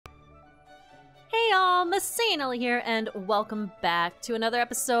y'all, MasaeAnela here, and welcome back to another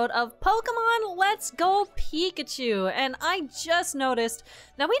episode of Pokemon Let's Go Pikachu. And I just noticed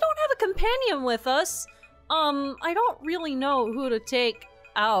that we don't have a companion with us. I don't really know who to take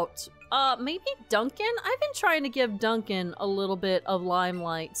out. Maybe Duncan? I've been trying to give Duncan a little bit of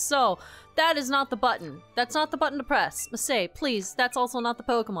limelight, so that is not the button. That's not the button to press. Masae, please, that's also not the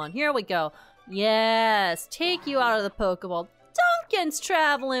Pokemon. Here we go. Yes, take you out of the Pokeball. Duncan's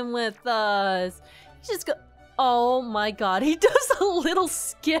traveling with us. He just go. Oh my god, he does a little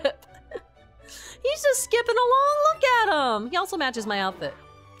skip. He's just skipping along. Look at him. He also matches my outfit.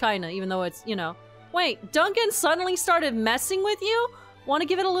 Kinda, even though it's, you know. Wait, Duncan suddenly started messing with you? Want to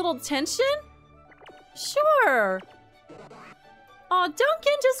give it a little attention? Sure. Aw,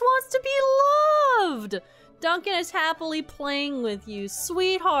 Duncan just wants to be loved. Duncan is happily playing with you.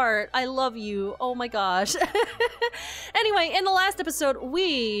 Sweetheart, I love you. Oh my gosh. Anyway, in the last episode,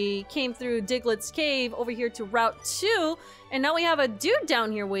 we came through Diglett's cave over here to Route 2, and now we have a dude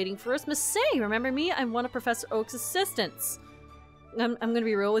down here waiting for us. Masae, remember me? I'm one of Professor Oak's assistants. I'm gonna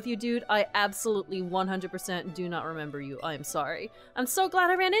be real with you, dude. I absolutely 100% do not remember you. I'm sorry. I'm so glad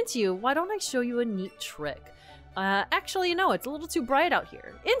I ran into you. Why don't I show you a neat trick? Actually, no, it's a little too bright out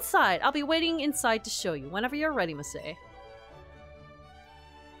here. Inside! I'll be waiting inside to show you, whenever you're ready, Masae.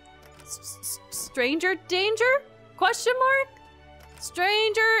 Stranger danger? Question mark?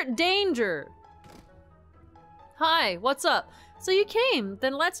 Stranger danger. Hi, what's up? So you came,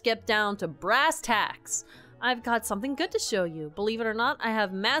 then let's get down to brass tacks. I've got something good to show you. Believe it or not, I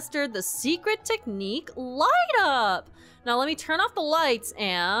have mastered the secret technique, Light Up! Now let me turn off the lights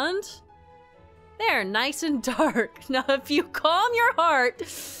and... There, nice and dark. Now if you calm your heart...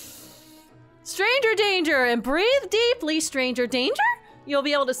 Stranger danger! And breathe deeply, stranger danger! You'll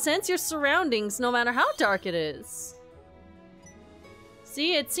be able to sense your surroundings no matter how dark it is.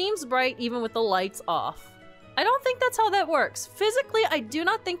 See, it seems bright even with the lights off. I don't think that's how that works. Physically, I do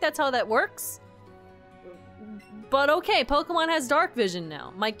not think that's how that works. But okay, Pokemon has dark vision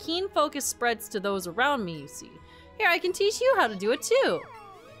now. My keen focus spreads to those around me, you see. Here, I can teach you how to do it too.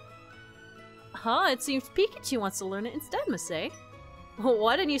 Huh, it seems Pikachu wants to learn it instead, Masae.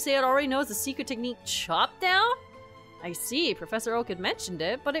 Why didn't you say it already knows the secret technique Chop Down? I see, Professor Oak had mentioned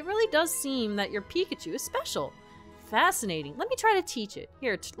it, but it really does seem that your Pikachu is special. Fascinating. Let me try to teach it.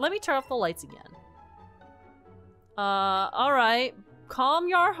 Here, let me turn off the lights again. Alright. Calm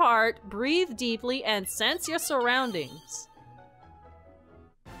your heart, breathe deeply, and sense your surroundings.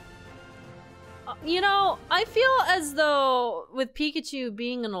 You know, I feel as though with Pikachu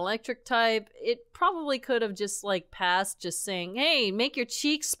being an electric type, it probably could have just like passed just saying, hey, make your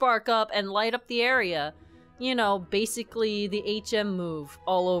cheeks spark up and light up the area. You know, basically the HM move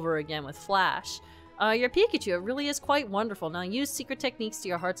all over again with Flash. Your Pikachu, it really is quite wonderful. Now use secret techniques to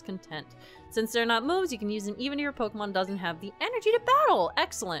your heart's content. Since they're not moves, you can use them even if your Pokemon doesn't have the energy to battle.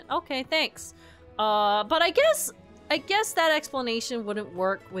 Excellent. Okay, thanks. But I guess that explanation wouldn't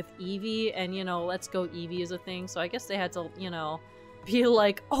work with Eevee, and you know, Let's Go Eevee is a thing, so I guess they had to, you know, be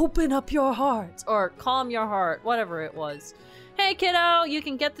like, open up your heart, or calm your heart, whatever it was. Hey kiddo, you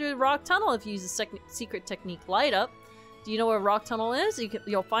can get through the rock tunnel if you use the secret technique Light Up. Do you know where Rock Tunnel is?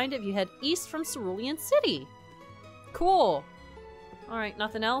 You'll find it if you head east from Cerulean City. Cool. Alright,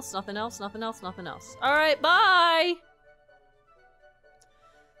 nothing else, nothing else, nothing else, nothing else. Alright, bye!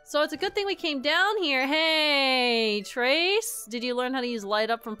 So it's a good thing we came down here. Hey, Trace, did you learn how to use Light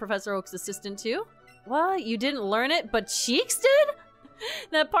Up from Professor Oak's assistant too? What? You didn't learn it, but Cheeks did?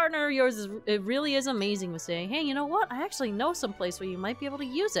 That partner of yours, it really is amazing, Masae. Hey, you know what? I actually know some place where you might be able to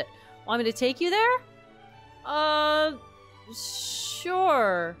use it. Want me to take you there?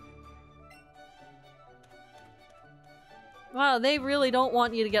 Sure. Wow, they really don't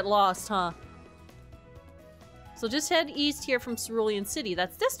want you to get lost, huh? So just head east here from Cerulean City.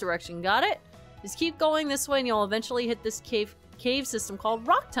 That's this direction, got it? Just keep going this way and you'll eventually hit this cave system called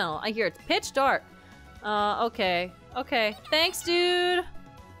Rock Tunnel. I hear it's pitch dark. Okay. Okay. Thanks, dude!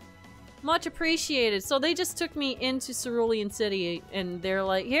 Much appreciated. So they just took me into Cerulean City and they're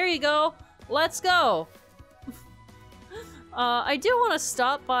like, here you go! Let's go! I do want to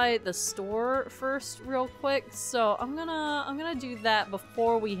stop by the store first real quick, so I'm gonna do that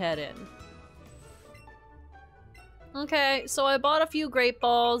before we head in. Okay, so I bought a few Great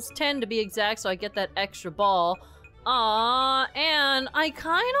Balls, 10 to be exact, so I get that extra ball. And I kinda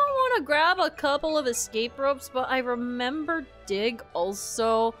wanna grab a couple of escape ropes, but I remember Dig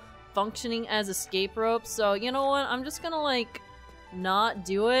also functioning as escape ropes, so you know what, I'm just gonna like, not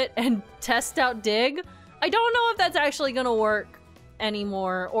do it and test out Dig. I don't know if that's actually gonna work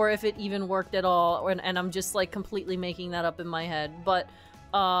anymore, or if it even worked at all, and I'm just like completely making that up in my head, but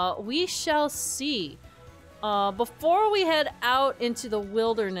we shall see. Before we head out into the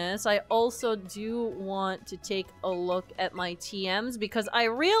wilderness, I also do want to take a look at my TMs because I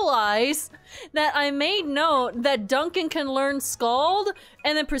realize that I made note that Duncan can learn Scald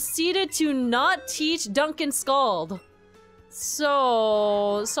and then proceeded to not teach Duncan Scald.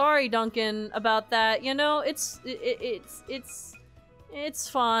 So, sorry Duncan about that. You know, it's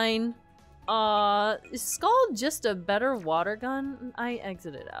fine. Is Scald just a better water gun? I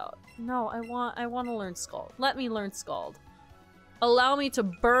exited out. No, I want to learn Scald. Let me learn Scald. Allow me to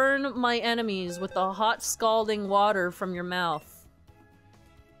burn my enemies with the hot scalding water from your mouth.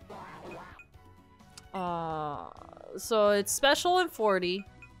 So it's special and 40.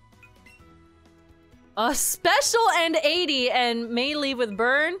 Special and 80 and melee with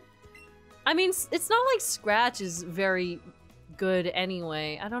burn? I mean, it's not like Scratch is very good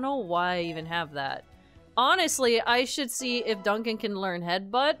anyway. I don't know why I even have that. Honestly, I should see if Duncan can learn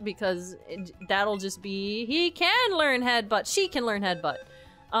Headbutt because that'll just be... He can learn Headbutt. She can learn Headbutt.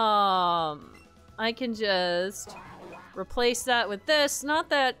 I can just replace that with this. Not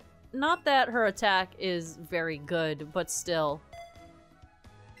that her attack is very good, but still.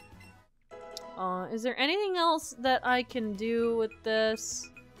 Is there anything else that I can do with this?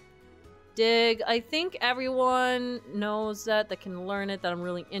 Dig. I think everyone knows that can learn it, that I'm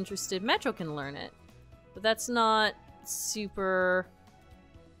really interested. Metro can learn it. But that's not super...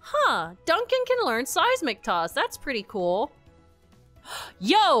 Huh. Duncan can learn Seismic Toss. That's pretty cool.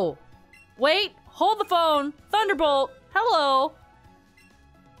 Yo! Wait. Hold the phone. Thunderbolt. Hello.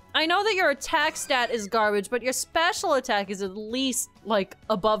 I know that your attack stat is garbage, but your special attack is at least, like,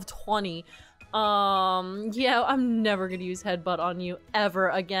 above 20. Yeah, I'm never gonna use Headbutt on you ever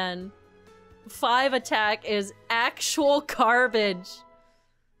again. 5 attack is actual garbage.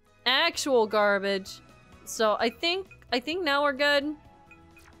 Actual garbage. So I think now we're good.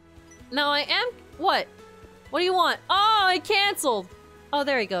 No, I am... What? What do you want? Oh, I canceled! Oh,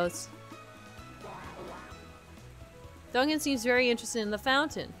 there he goes. Duncan seems very interested in the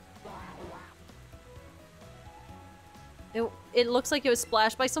fountain. It looks like it was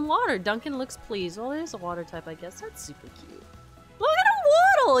splashed by some water. Duncan looks pleased. Well, it is a water type, I guess. That's super cute. Look at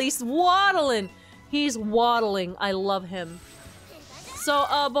him waddle! He's waddling! He's waddling. I love him.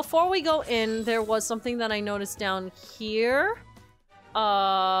 So, before we go in, there was something that I noticed down here.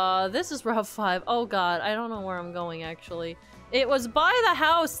 This is Route 5. Oh god, I don't know where I'm going, actually. It was by the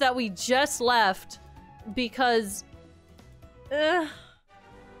house that we just left, because... the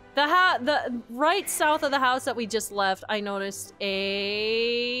right south of the house that we just left, I noticed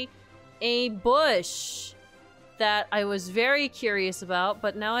a bush that I was very curious about,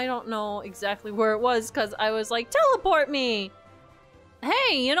 but now I don't know exactly where it was, because I was like, teleport me!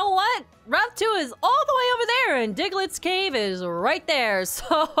 Hey, you know what? Route 2 is all the way over there, and Diglett's cave is right there, so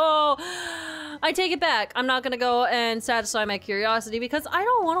I take it back. I'm not gonna go and satisfy my curiosity because I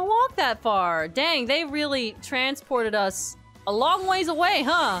don't want to walk that far. Dang, they really transported us a long ways away,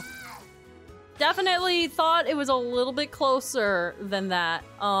 huh? Definitely thought it was a little bit closer than that.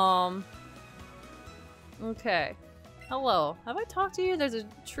 Okay. Hello. Have I talked to you? There's a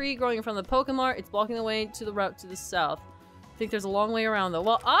tree growing in front of the Pokemart. It's blocking the way to the route to the south. I think there's a long way around though.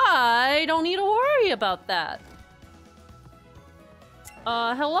 Well, I don't need to worry about that.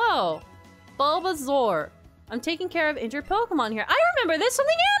 Hello. Bulbasaur. I'm taking care of injured Pokemon here. I remember this from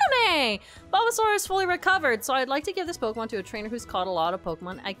the anime! Bulbasaur is fully recovered, so I'd like to give this Pokemon to a trainer who's caught a lot of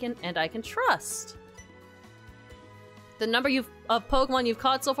Pokemon I can trust. The number of Pokemon you've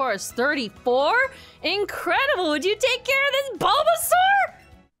caught so far is 34? Incredible! Would you take care of this Bulbasaur?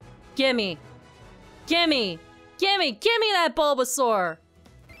 Gimme. Gimme. Gimme. Gimme that Bulbasaur.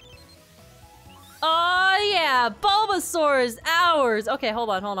 Oh yeah, Bulbasaur is ours. Okay, hold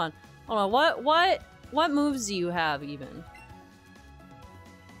on. Hold on. What moves do you have, even?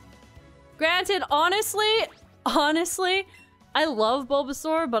 Granted, honestly, I love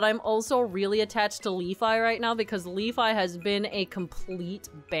Bulbasaur, but I'm also really attached to Leafeye right now because Leafeye has been a complete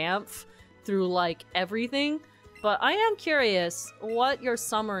bamf through, like, everything. But I am curious what your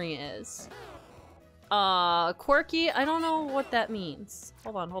summary is. Quirky, I don't know what that means.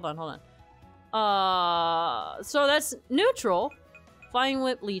 Hold on. So that's neutral. Flying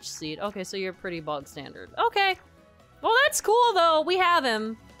Whip, Leech Seed. Okay, so you're pretty bog standard. Okay. Well, that's cool, though. We have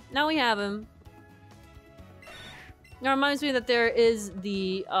him. Now we have him. It reminds me that there is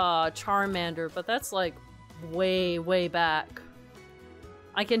the Charmander, but that's, like, way, way back.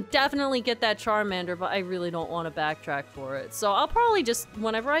 I can definitely get that Charmander, but I really don't want to backtrack for it. So I'll probably just,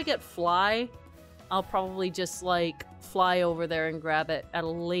 whenever I get Fly, I'll probably just, like, fly over there and grab it at a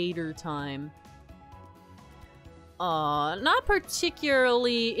later time. Not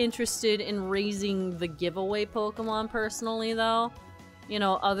particularly interested in raising the giveaway Pokemon personally, though. You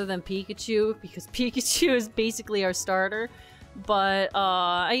know, other than Pikachu, because Pikachu is basically our starter. But,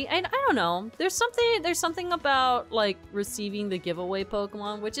 I don't know. There's something about, like, receiving the giveaway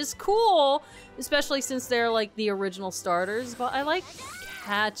Pokemon, which is cool, especially since they're, like, the original starters, but I like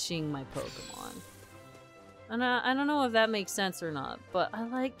catching my Pokemon. And I don't know if that makes sense or not, but I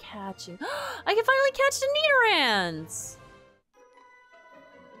like catching. I can finally catch the Nidorans!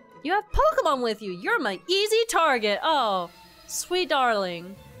 You have Pokemon with you! You're my easy target! Oh, sweet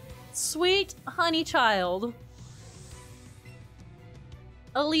darling. Sweet honey child.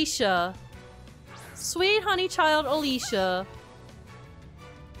 Alicia. Sweet honey child Alicia.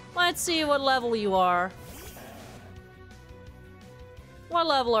 Let's see what level you are. What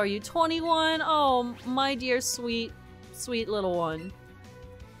level are you? 21? Oh, my dear sweet, sweet little one.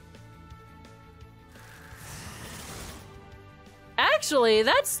 Actually,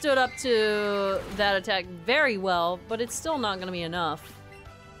 that stood up to that attack very well, but it's still not gonna be enough.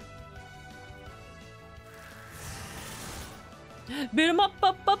 Beat him up,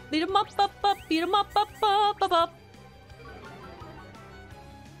 beat him up, beat him up, up.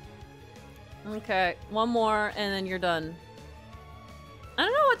 Okay, one more, and then you're done. I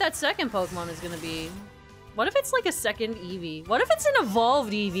don't know what that second Pokemon is gonna be. What if it's like a second Eevee? What if it's an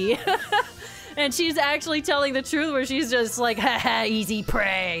evolved Eevee? And she's actually telling the truth where she's just like, haha, easy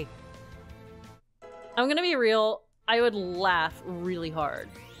prey. I'm gonna be real, I would laugh really hard.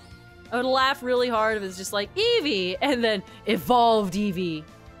 I would laugh really hard if it's just like, Eevee, and then evolved Eevee.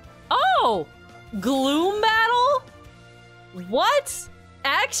 Oh! Gloom battle? What?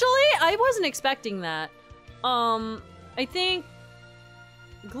 Actually, I wasn't expecting that. I think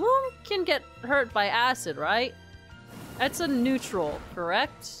Gloom can get hurt by acid, right? That's a neutral,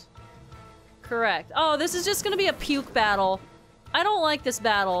 correct? Correct. Oh, this is just gonna be a puke battle. I don't like this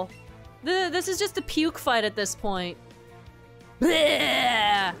battle. This is just a puke fight at this point.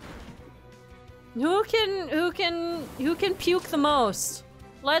 Blech! Who can puke the most?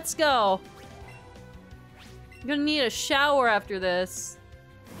 Let's go. I'm gonna need a shower after this.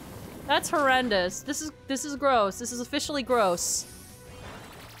 That's horrendous. This is gross. This is officially gross.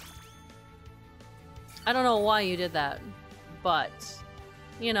 I don't know why you did that, but,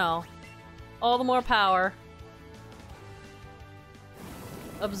 you know, all the more power.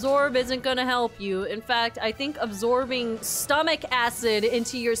 Absorb isn't gonna help you. In fact, I think absorbing stomach acid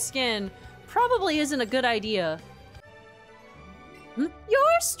into your skin probably isn't a good idea.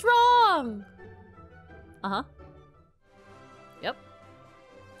 You're strong! Uh-huh. Yep.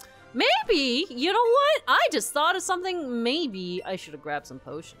 Maybe, you know what? I just thought of something. Maybe I should have grabbed some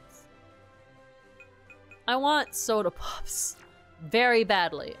potions. I want soda pops very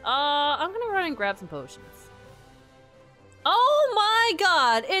badly. I'm gonna run and grab some potions. Oh my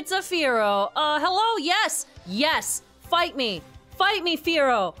god, it's a Fearow. Hello? Yes! Yes! Fight me! Fight me,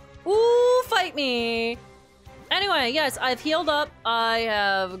 Fearow! Ooh, fight me! Anyway, yes, I've healed up. I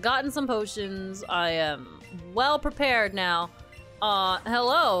have gotten some potions. I am well prepared now.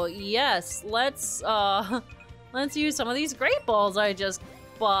 Hello. Yes, let's use some of these Great Balls I just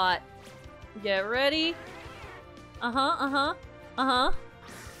bought. Get ready.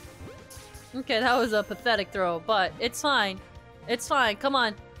 Okay, that was a pathetic throw, but it's fine. It's fine. Come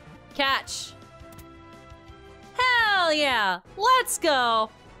on. Catch. Hell yeah! Let's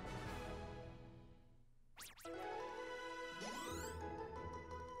go!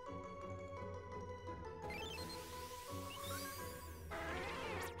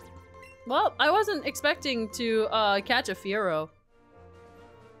 Well, I wasn't expecting to catch a Fearow.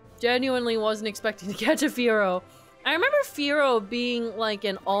 Genuinely wasn't expecting to catch a Fearow. I remember Fearow being like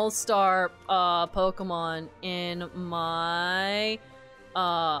an all-star Pokemon in my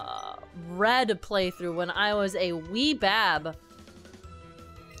Red playthrough when I was a wee bab.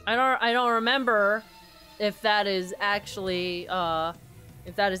 I don't remember if that is actually how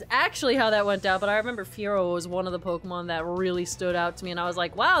that went down, but I remember Fearow was one of the Pokemon that really stood out to me, and I was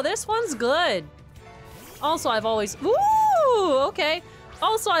like, wow, this one's good. Also, I've always okay.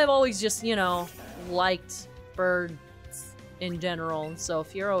 Also, I've always just, you know, liked birds in general, so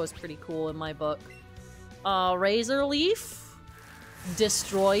Fearow is pretty cool in my book. Razor Leaf?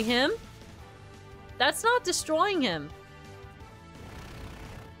 Destroy him? That's not destroying him.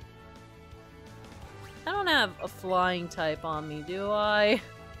 I don't have a flying type on me, do I?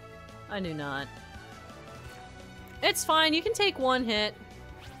 I do not. It's fine, you can take one hit.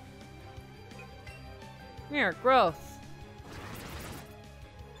 Here, growth.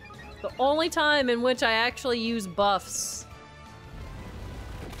 The only time in which I actually use buffs.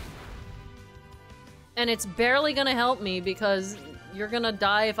 And it's barely gonna help me because you're gonna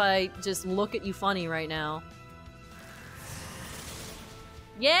die if I just look at you funny right now.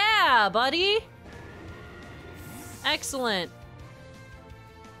 Yeah, buddy! Excellent.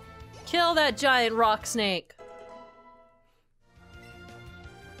 Kill that giant rock snake.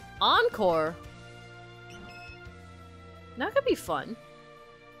 Encore? That could be fun.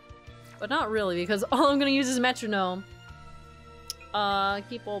 But not really, because all I'm gonna use is metronome.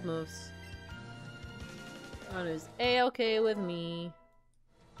 Keep old moves. That is A-okay with me.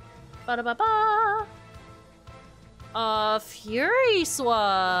 Ba-da-ba-ba! Fury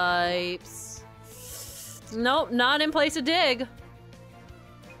swipes! Nope, not in place of dig.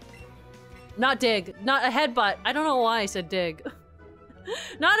 Not dig. Not a headbutt. I don't know why I said dig.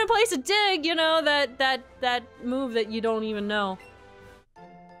 Not in place of dig, you know, that move that you don't even know.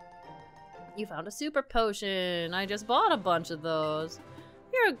 You found a super potion. I just bought a bunch of those.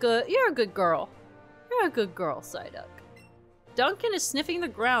 You're a good girl. You're a good girl, Psyduck. Duncan is sniffing the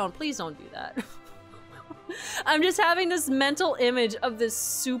ground. Please don't do that. I'm just having this mental image of this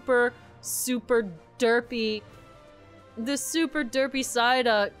super derpy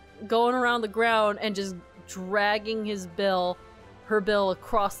Psyduck going around the ground and just dragging her bill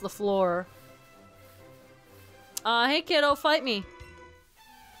across the floor. Hey kiddo, fight me.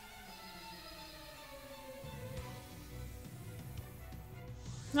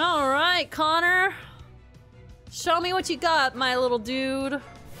 Alright, Connor. Show me what you got, my little dude.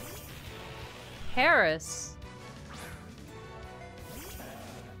 Paris.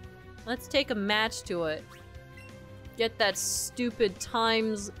 Let's take a match to it. Get that stupid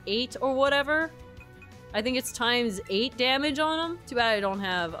 ×8 or whatever. I think it's ×8 damage on him. Too bad I don't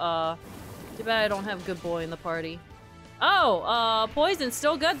have good boy in the party. Oh, poison's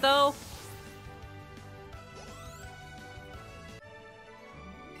still good though.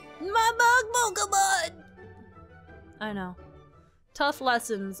 My bug Pokemon! I know. Tough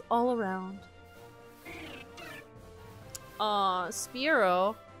lessons all around.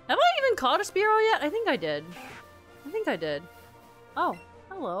 Spearow. Have I even caught a Spearow yet? I think I did. Oh,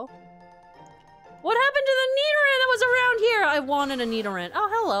 hello. What happened to the Nidoran that was around here? I wanted a Nidoran. Oh,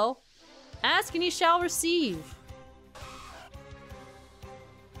 hello. Ask and you shall receive.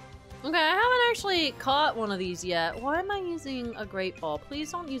 Okay, I haven't actually caught one of these yet. Why am I using a Great Ball?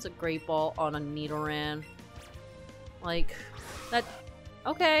 Please don't use a Great Ball on a Nidoran. Like, that...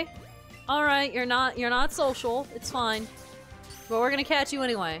 Okay. Alright, you're not social. It's fine. But we're gonna catch you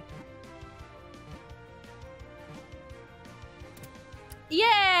anyway.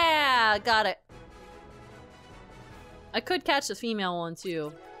 Yeah! Got it. I could catch the female one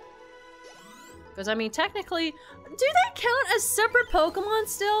too. Because, I mean, technically... Do they count as separate Pokemon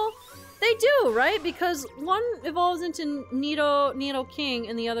still? They do, right? Because one evolves into Nido King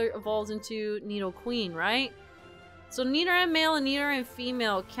and the other evolves into Nido Queen, right? So Nidoran male and Nidoran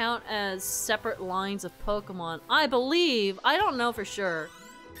female count as separate lines of Pokemon. I believe. I don't know for sure.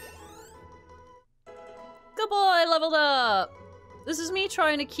 Good boy, leveled up! This is me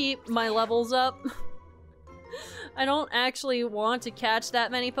trying to keep my levels up. I don't actually want to catch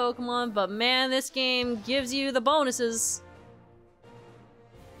that many Pokemon, but man, this game gives you the bonuses.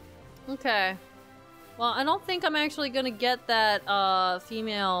 Okay. Well, I don't think I'm actually gonna get that,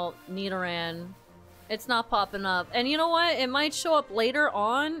 female Nidoran. It's not popping up. And you know what? It might show up later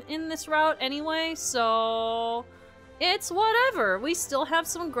on in this route anyway, so... It's whatever. We still have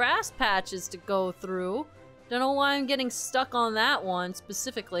some grass patches to go through. Don't know why I'm getting stuck on that one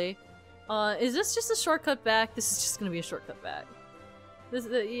specifically. Is this just a shortcut back? This is just gonna be a shortcut back.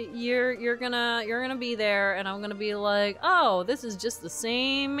 You're gonna be there, and I'm gonna be like, oh, this is just the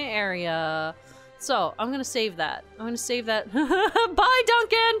same area. So I'm gonna save that. I'm gonna save that. Bye,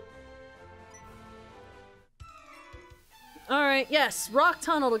 Duncan. All right, yes, rock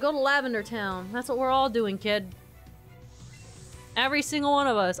tunnel to go to Lavender Town. That's what we're all doing, kid. Every single one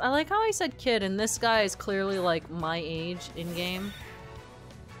of us. I like how I said kid, and this guy is clearly like my age in game.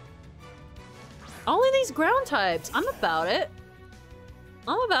 Only these ground types. I'm about it.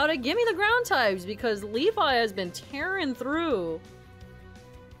 I'm about it. Give me the ground types because Levi has been tearing through.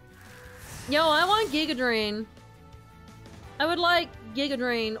 Yo, I want Giga Drain. I would like Giga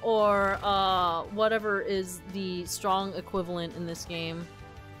Drain or whatever is the strong equivalent in this game.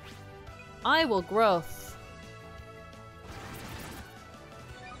 I will growth.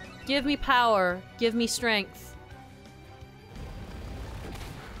 Give me power. Give me strength.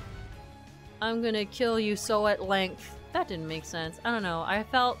 I'm gonna kill you so at length. That didn't make sense. I don't know. I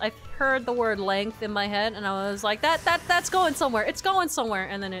heard the word length in my head and I was like, that's going somewhere. It's going somewhere.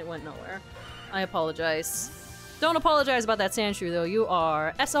 And then it went nowhere. I apologize. Don't apologize about that Sandshrew though. You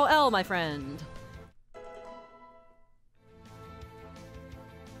are SOL, my friend.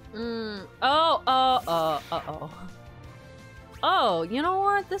 Uh-oh. Oh, you know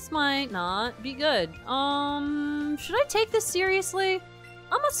what? This might not be good. Should I take this seriously?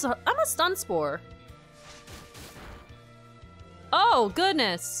 I'm a stun spore. Oh,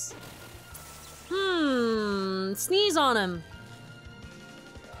 goodness. Sneeze on him.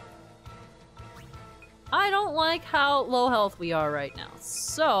 I don't like how low health we are right now.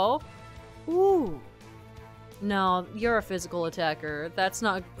 So, ooh. No, you're a physical attacker. That's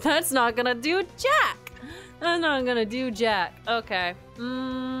not gonna do jack. That's not gonna do jack. Okay.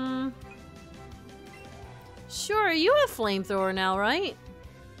 Sure, you have flamethrower now, right?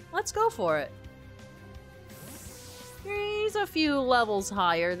 Let's go for it. He's a few levels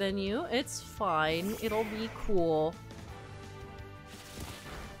higher than you. It's fine. It'll be cool.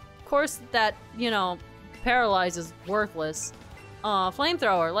 Of course, that, you know, paralyze is worthless.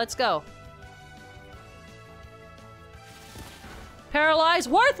 Flamethrower, let's go. Paralyze,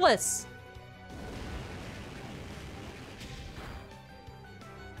 worthless!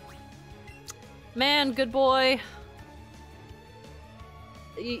 Man, good boy.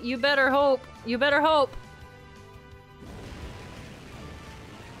 You better hope. You better hope.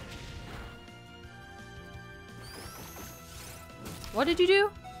 What did you do?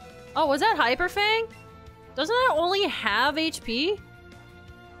 Oh, was that Hyper Fang? Doesn't that only have HP?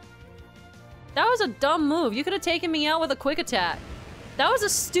 That was a dumb move. You could have taken me out with a quick attack. That was the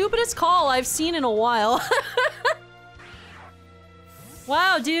stupidest call I've seen in a while.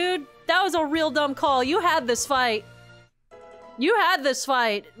 Wow, dude. That was a real dumb call. You had this fight. You had this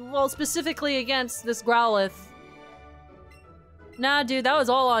fight. Well, specifically against this Growlithe. Nah, dude, that was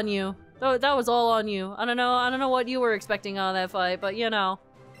all on you. That was all on you. I don't know what you were expecting out of that fight, but you know.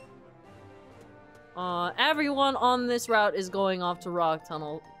 Everyone on this route is going off to Rock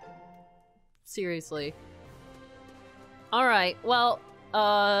Tunnel. Seriously. Alright, well,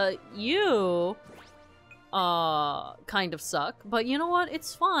 you kind of suck, but you know what?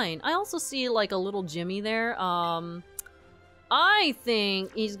 It's fine. I also see like a little Jimmy there. I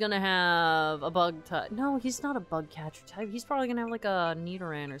think he's gonna have a bug type. No, he's not a bug catcher type. He's probably gonna have like a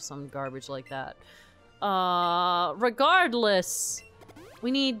Nidoran or some garbage like that. Regardless,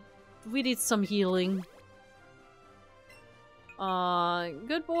 we need some healing.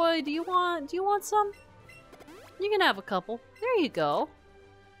 Good boy, do you want some? You can have a couple. There you go.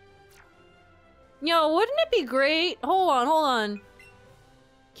 Yo, wouldn't it be great? Hold on.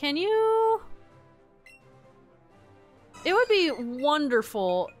 Can you? It would be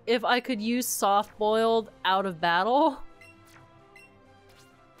wonderful if I could use soft boiled out of battle.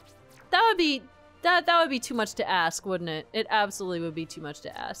 That would be too much to ask, wouldn't it? It absolutely would be too much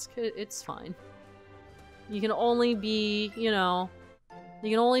to ask. It's fine. You can only be, you know, you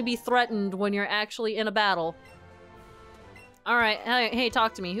can only be threatened when you're actually in a battle. All right, hey,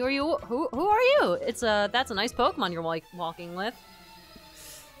 talk to me. Who are you? Who are you? That's a nice Pokemon you're walking with.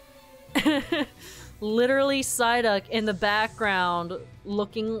 Literally Psyduck in the background,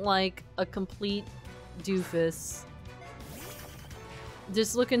 looking like a complete doofus.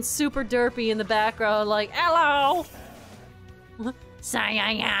 Just looking super derpy in the background, like, hello!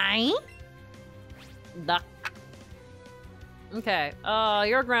 Say Duck. Okay,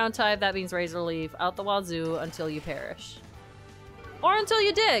 you're a ground type, that means Razor Leaf. Out the wazoo until you perish. Or until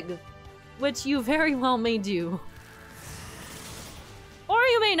you dig! Which you very well may do. Or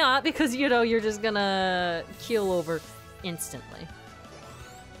you may not, because, you know, you're just gonna keel over instantly.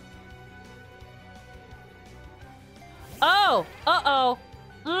 Oh! Uh-oh!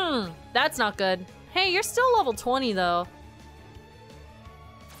 That's not good. Hey, you're still level 20, though.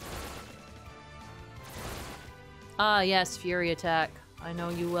 Ah, yes, Fury Attack. I know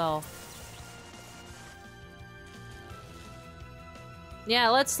you well. Yeah,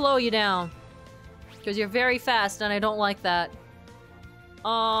 let's slow you down. Because you're very fast, and I don't like that.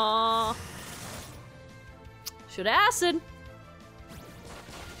 Should acid.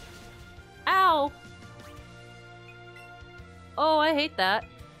 Ow. Oh, I hate that.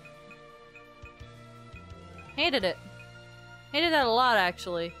 Hated it. Hated that a lot,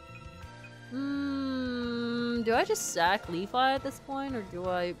 actually. Do I just sack Leafy at this point, or do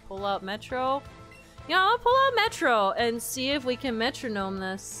I pull out Metro? Yeah, I'll pull out Metro and see if we can metronome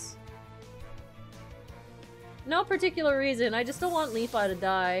this. No particular reason, I just don't want Leafy to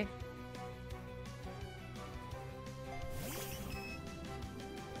die.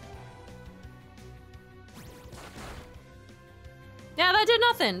 Yeah, that did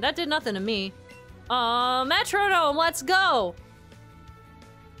nothing. That did nothing to me. Metronome, let's go!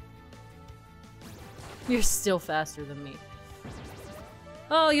 You're still faster than me.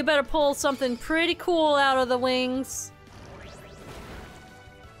 Oh, you better pull something pretty cool out of the wings.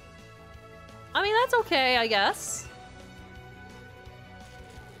 that's okay, I guess.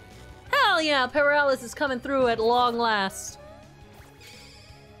 Hell yeah, Paralysis is coming through at long last.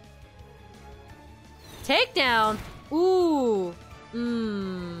 Takedown! Ooh.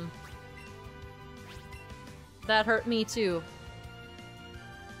 That hurt me too.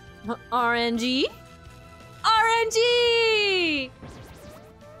 RNG? RNG!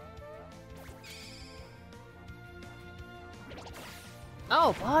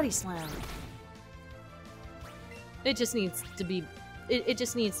 Oh, body slam. It just needs to be... It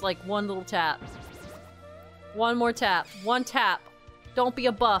just needs like one little tap. One more tap. One tap. Don't be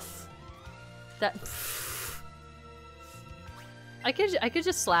a buff. That... I could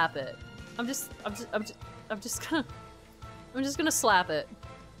just slap it. I'm just gonna slap it.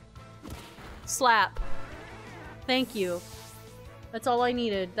 Slap. Thank you. That's all I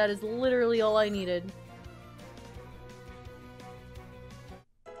needed. That is literally all I needed.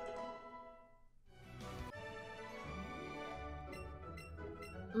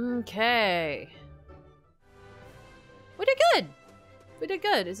 Okay. We did good! We did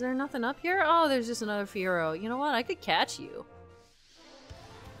good. Is there nothing up here? Oh, there's just another Fiero. You know what? I could catch you.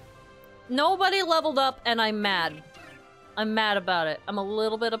 Nobody leveled up and I'm mad. I'm mad about it. I'm a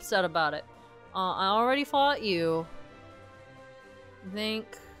little bit upset about it. I already fought you. I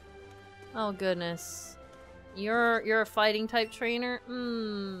think... Oh goodness. You're a fighting type trainer?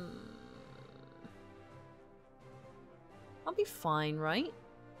 I'll be fine, right?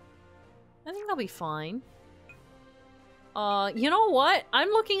 I think I'll be fine. You know what? I'm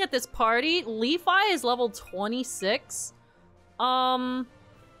looking at this party. Leafy is level 26. I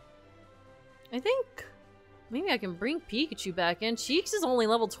think maybe I can bring Pikachu back in. Cheeks is only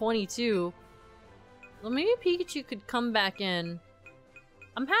level 22. Well, maybe Pikachu could come back in.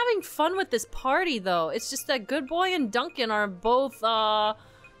 I'm having fun with this party, though. It's just that Good Boy and Duncan are both,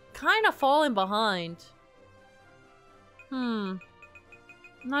 kind of falling behind. I'm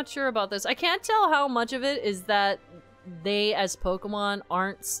not sure about this. I can't tell how much of it is that they, as Pokemon,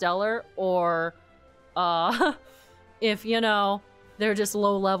 aren't stellar, or, if, you know, they're just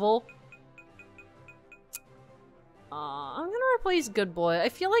low level. I'm gonna replace Good Boy. I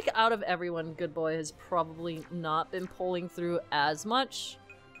feel like out of everyone, Good Boy has probably not been pulling through as much.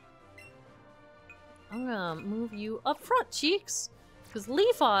 I'm gonna move you up front, Cheeks, because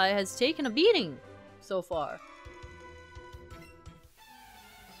Leafy has taken a beating so far.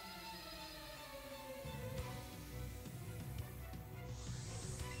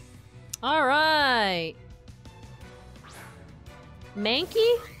 Alright.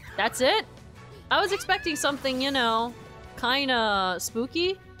 Mankey? That's it? I was expecting something, you know, kinda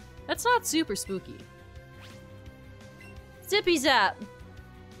spooky. That's not super spooky. Zippy Zap.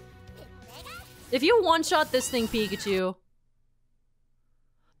 If you one-shot this thing, Pikachu.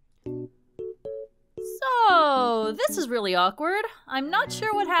 So, this is really awkward. I'm not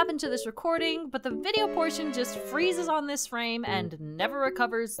sure what happened to this recording, but the video portion just freezes on this frame and never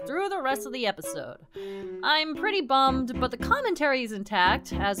recovers through the rest of the episode. I'm pretty bummed, but the commentary is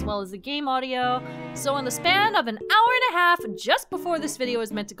intact, as well as the game audio, so in the span of an hour and a half just before this video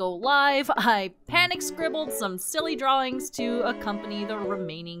is meant to go live, I panic-scribbled some silly drawings to accompany the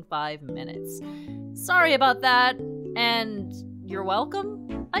remaining 5 minutes. Sorry about that, and you're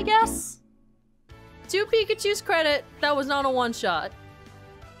welcome, I guess? To Pikachu's credit, that was not a one-shot.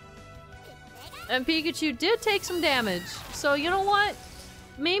 And Pikachu did take some damage, so you know what?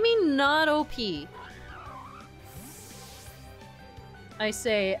 Maybe not OP. I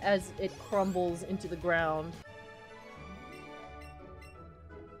say as it crumbles into the ground.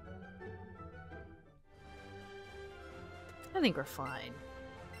 I think we're fine.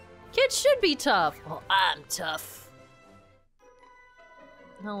 Kids should be tough. Well, I'm tough.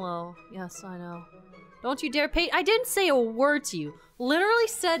 Hello. Yes, I know. Don't you dare pay- I didn't say a word to you. Literally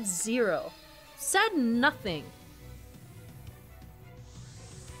said zero. Said nothing.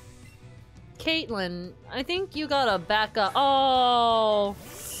 Caitlin, I think you gotta back up. Oh.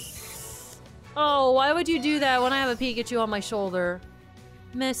 Oh, why would you do that when I have a Pikachu on my shoulder?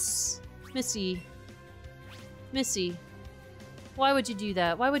 Missy. Why would you do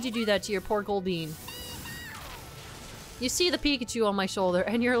that? Why would you do that to your poor Goldeen? You see the Pikachu on my shoulder,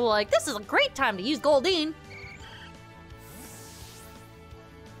 and you're like, this is a great time to use Goldeen!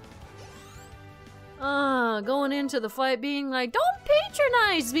 Going into the fight being like, don't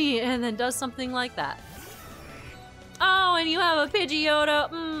patronize me! And then does something like that. Oh, and you have a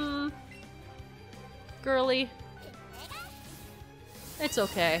Pidgeotto. Girly. It's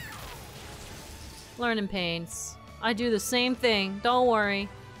okay. Learning pains. I do the same thing. Don't worry.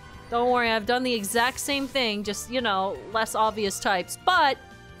 Don't worry, I've done the exact same thing, just, you know, less obvious types. But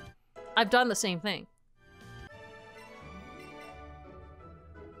I've done the same thing.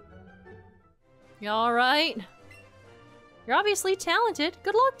 You alright? You're obviously talented.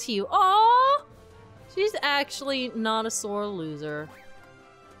 Good luck to you. Aww! She's actually not a sore loser.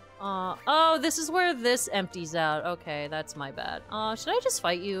 Oh, this is where this empties out. Okay, that's my bad. Should I just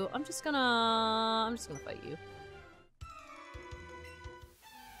fight you? I'm just gonna fight you.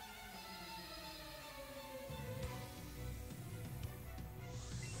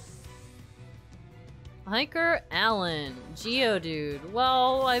 Hiker Allen, Geodude.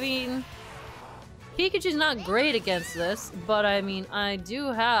 Well, I mean, Pikachu's not great against this, but I mean, I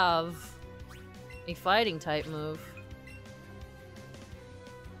do have a fighting type move.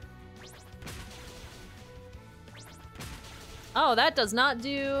 Oh, that does not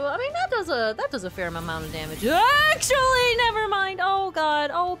do. I mean, that does a fair amount of damage. Actually, never mind. Oh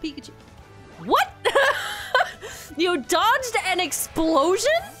god. Oh, Pikachu. What? You dodged an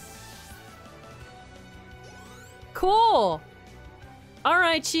explosion? Cool.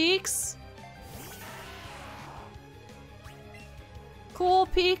 Alright, cheeks. Cool,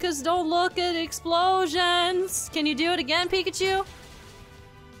 Pikas don't look at explosions. Can you do it again, Pikachu?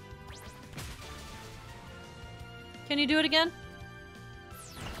 Can you do it again?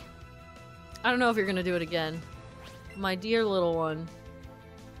 I don't know if you're gonna do it again. My dear little one.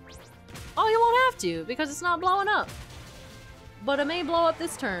 Oh, you won't have to, because it's not blowing up. But it may blow up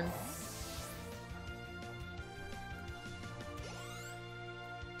this turn.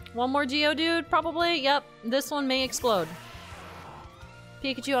 One more Geodude, probably? Yep, this one may explode.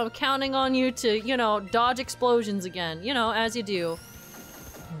 Pikachu, I'm counting on you to, you know, dodge explosions again. You know, as you do.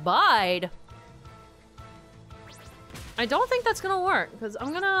 Bide? I don't think that's gonna work, because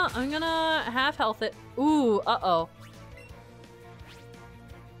I'm gonna half health it. Ooh, uh-oh.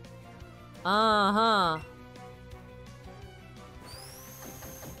 Uh-huh.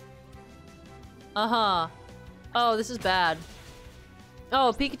 Uh-huh. Oh, this is bad.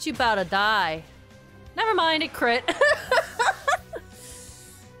 Oh, Pikachu about to die. Never mind, it crit.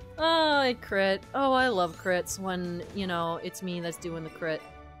 Oh, it crit. Oh, I love crits when, you know, it's me that's doing the crit.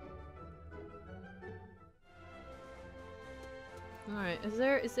 Alright, is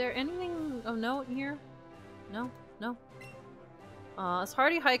there anything of note here? No? No? Us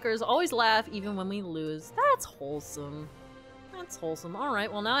hardy hikers always laugh even when we lose. That's wholesome. That's wholesome.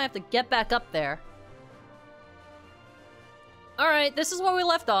 Alright, well now I have to get back up there. Alright, this is where we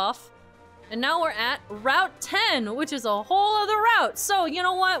left off. And now we're at Route 10, which is a whole other route. So, you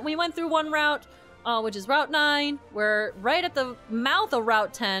know what? We went through one route, which is Route 9. We're right at the mouth of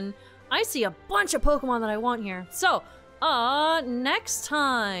Route 10. I see a bunch of Pokemon that I want here. So, next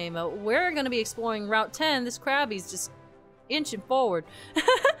time, we're gonna be exploring Route 10. This Krabby's just inching forward.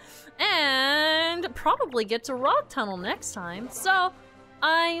 And probably get to Rock Tunnel next time. So,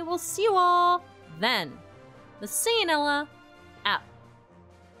 I will see you all then. MasaeAnela